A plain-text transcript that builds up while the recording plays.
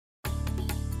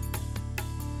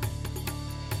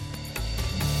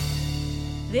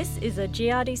This is a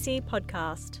GRDC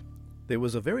podcast. There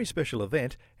was a very special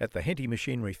event at the Henty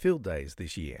Machinery Field Days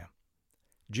this year.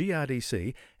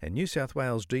 GRDC and New South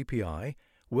Wales DPI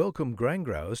welcome grain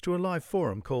growers to a live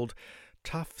forum called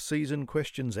Tough Season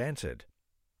Questions Answered.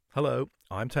 Hello,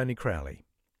 I'm Tony Crowley.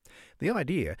 The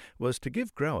idea was to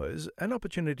give growers an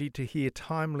opportunity to hear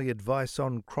timely advice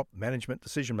on crop management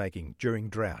decision-making during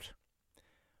drought.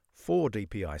 4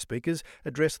 DPI speakers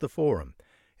addressed the forum,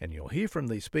 and you'll hear from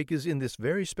these speakers in this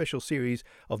very special series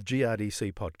of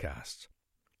GRDC podcasts.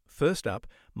 First up,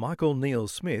 Michael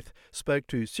Neal-Smith spoke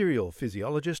to cereal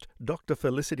physiologist Dr.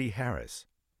 Felicity Harris.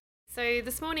 So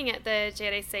this morning at the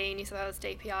GRDC New South Wales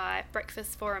DPI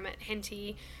breakfast forum at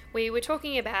Henty, we were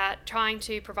talking about trying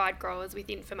to provide growers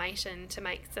with information to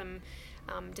make some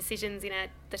decisions in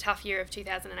the tough year of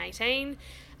 2018.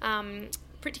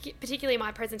 Particularly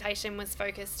my presentation was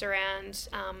focused around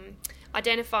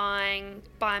identifying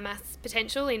biomass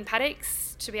potential in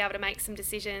paddocks to be able to make some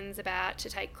decisions about to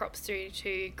take crops through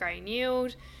to grain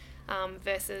yield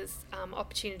versus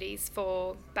opportunities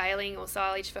for baling or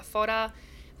silage for fodder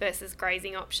versus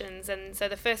grazing options. And so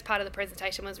the first part of the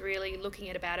presentation was really looking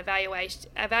at about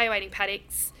evaluating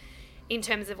paddocks in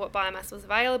terms of what biomass was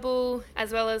available,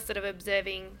 as well as sort of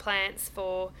observing plants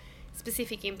for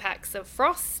specific impacts of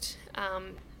frost,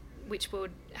 which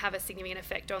would have a significant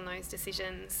effect on those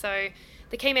decisions. So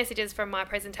the key messages from my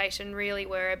presentation really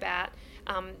were about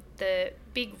the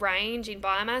big range in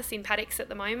biomass in paddocks at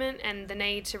the moment, and the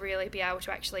need to really be able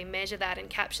to actually measure that and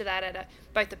capture that at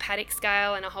both the paddock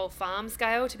scale and a whole farm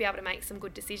scale to be able to make some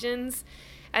good decisions,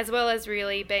 as well as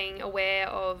really being aware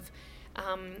of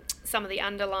some of the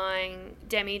underlying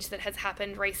damage that has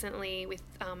happened recently with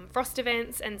frost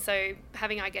events, and so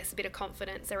having, I guess, a bit of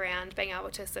confidence around being able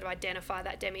to sort of identify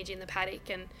that damage in the paddock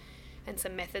and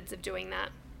some methods of doing that.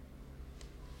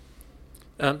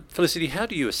 Felicity, how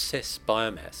do you assess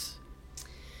biomass?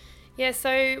 Yeah,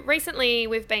 so recently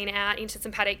we've been out into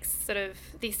some paddocks sort of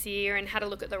this year and had a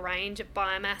look at the range of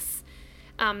biomass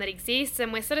that exists,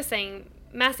 and we're sort of seeing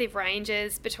massive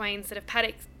ranges between sort of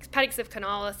paddocks of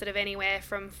canola sort of anywhere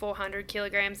from 400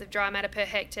 kilograms of dry matter per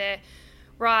hectare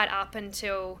right up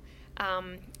until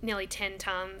nearly 10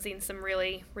 tonnes in some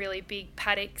really, really big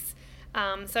paddocks.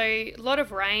 So a lot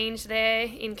of range there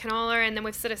in canola, and then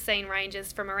we've sort of seen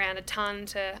ranges from around a tonne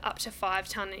to up to 5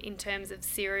 tonne in terms of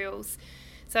cereals.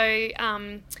 So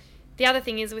the other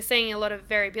thing is we're seeing a lot of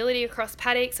variability across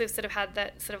paddocks. We've sort of had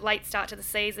that sort of late start to the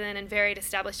season and varied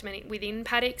establishment within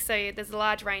paddocks. So there's a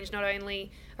large range not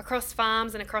only across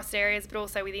farms and across areas, but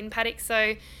also within paddocks.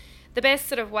 So the best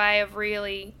sort of way of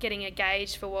really getting a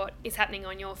gauge for what is happening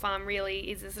on your farm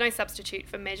really is there's no substitute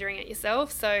for measuring it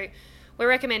yourself. So we're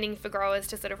recommending for growers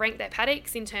to sort of rank their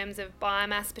paddocks in terms of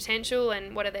biomass potential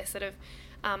and what are their sort of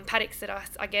paddocks that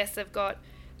I guess have got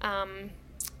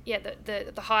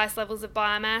the highest levels of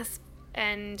biomass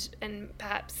and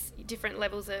perhaps different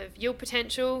levels of yield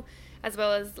potential, as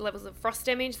well as levels of frost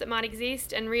damage that might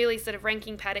exist, and really sort of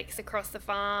ranking paddocks across the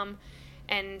farm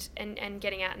and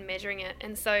getting out and measuring it.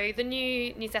 And so the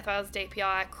new New South Wales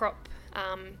DPI crop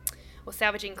or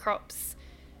salvaging crops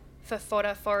for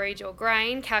fodder, forage or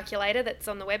grain calculator that's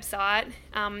on the website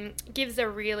gives a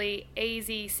really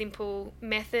easy, simple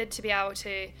method to be able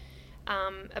to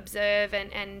observe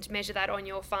and measure that on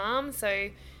your farm.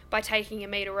 So by taking a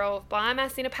metre roll of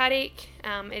biomass in a paddock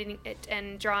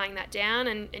and drying that down,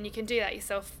 and you can do that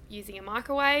yourself using a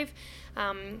microwave.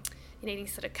 You need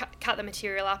to sort of cut the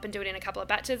material up and do it in a couple of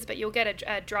batches, but you'll get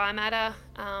a dry matter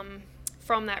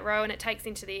from that row, and it takes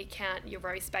into the account your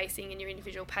row spacing and your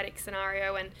individual paddock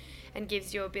scenario and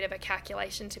gives you a bit of a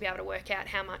calculation to be able to work out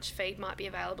how much feed might be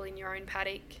available in your own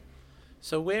paddock.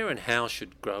 So where and how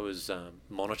should growers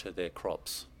monitor their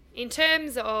crops? In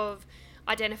terms of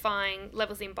identifying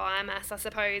levels in biomass, I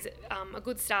suppose a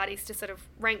good start is to sort of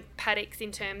rank paddocks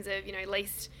in terms of,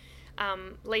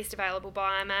 least available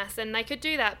biomass, and they could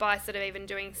do that by sort of even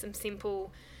doing some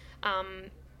simple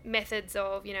methods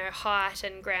of, height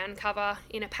and ground cover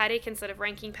in a paddock and sort of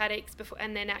ranking paddocks before,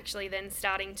 and then actually then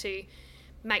starting to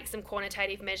make some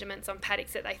quantitative measurements on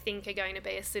paddocks that they think are going to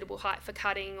be a suitable height for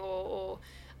cutting or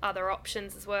other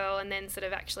options as well, and then sort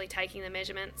of actually taking the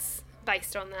measurements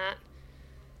based on that.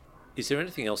 Is there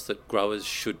anything else that growers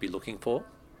should be looking for?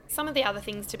 Some of the other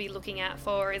things to be looking out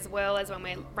for, as well as when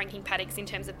we're ranking paddocks in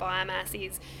terms of biomass,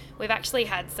 is we've actually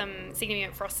had some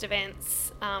significant frost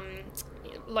events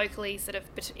locally sort of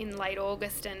in late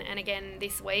August and again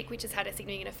this week, which has had a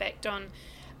significant effect on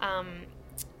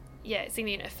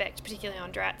particularly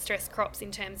on drought stress crops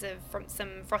in terms of from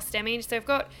some frost damage. So we've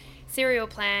got cereal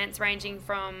plants ranging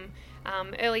from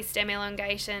early stem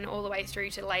elongation all the way through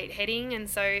to late heading. And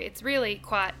so it's really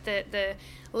quite the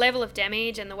level of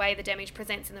damage and the way the damage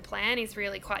presents in the plant is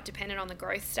really quite dependent on the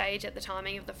growth stage at the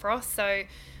timing of the frost. So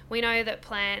we know that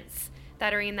plants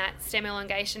that are in that stem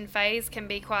elongation phase can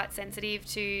be quite sensitive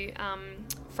to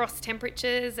frost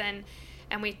temperatures, and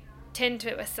we tend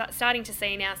to, we're starting to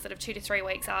see now sort of 2 to 3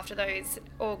 weeks after those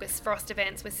August frost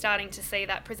events, we're starting to see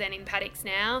that present in paddocks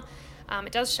now.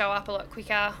 It does show up a lot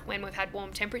quicker when we've had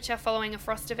warm temperature following a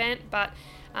frost event, but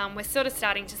we're sort of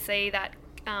starting to see that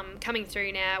coming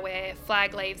through now, where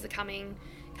flag leaves are coming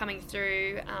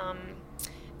through,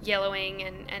 yellowing,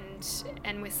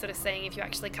 and we're sort of seeing, if you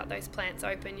actually cut those plants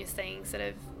open, you're seeing sort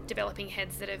of developing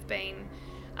heads that have been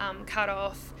cut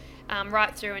off,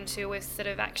 right through until we're sort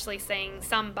of actually seeing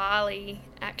some barley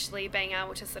actually being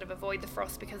able to sort of avoid the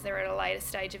frost because they're at a later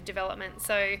stage of development.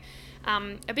 So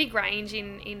a big range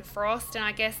in frost, and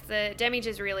I guess the damage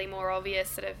is really more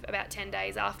obvious sort of about 10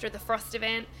 days after the frost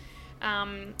event.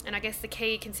 And I guess the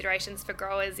key considerations for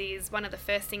growers is, one of the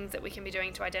first things that we can be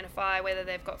doing to identify whether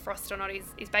they've got frost or not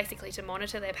is basically to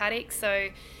monitor their paddocks. So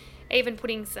even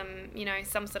putting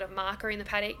some sort of marker in the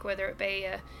paddock, whether it be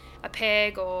a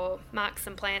peg, or mark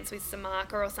some plants with some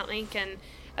marker or something, and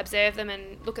observe them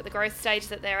and look at the growth stage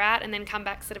that they're at, and then come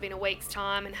back sort of in a week's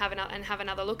time and have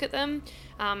another look at them.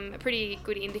 A pretty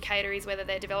good indicator is whether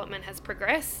their development has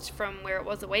progressed from where it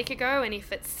was a week ago, and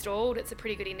if it's stalled, it's a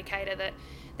pretty good indicator that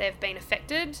they've been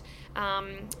affected.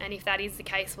 And if that is the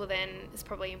case, well, then it's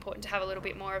probably important to have a little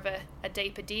bit more of a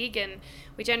deeper dig. And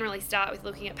we generally start with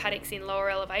looking at paddocks in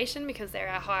lower elevation because they're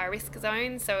our higher risk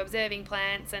zones. So observing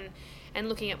plants and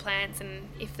looking at plants, and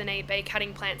if the need be,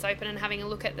 cutting plants open and having a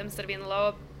look at them sort of in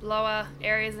lower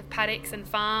areas of paddocks and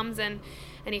farms, and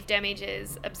if damage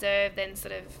is observed, then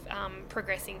sort of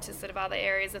progressing to sort of other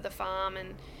areas of the farm.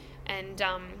 And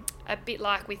a bit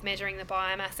like with measuring the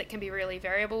biomass, it can be really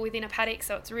variable within a paddock,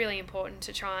 so it's really important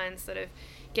to try and sort of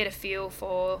get a feel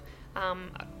for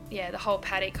the whole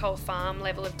paddock, whole farm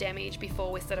level of damage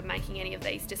before we're sort of making any of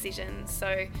these decisions.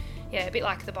 So yeah, a bit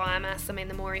like the biomass, I mean,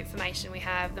 the more information we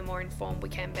have, the more informed we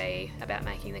can be about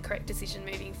making the correct decision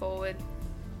moving forward.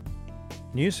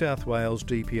 New South Wales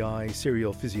DPI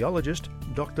cereal physiologist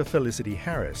Dr. Felicity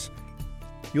Harris.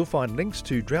 You'll find links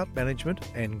to drought management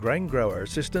and grain grower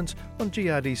assistance on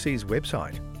GRDC's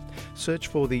website. Search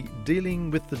for the Dealing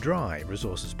with the Dry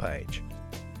resources page.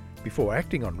 Before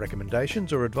acting on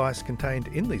recommendations or advice contained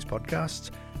in these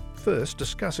podcasts, first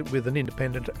discuss it with an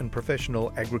independent and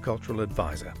professional agricultural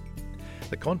advisor.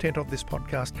 The content of this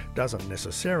podcast doesn't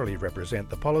necessarily represent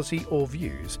the policy or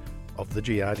views of the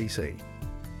GRDC.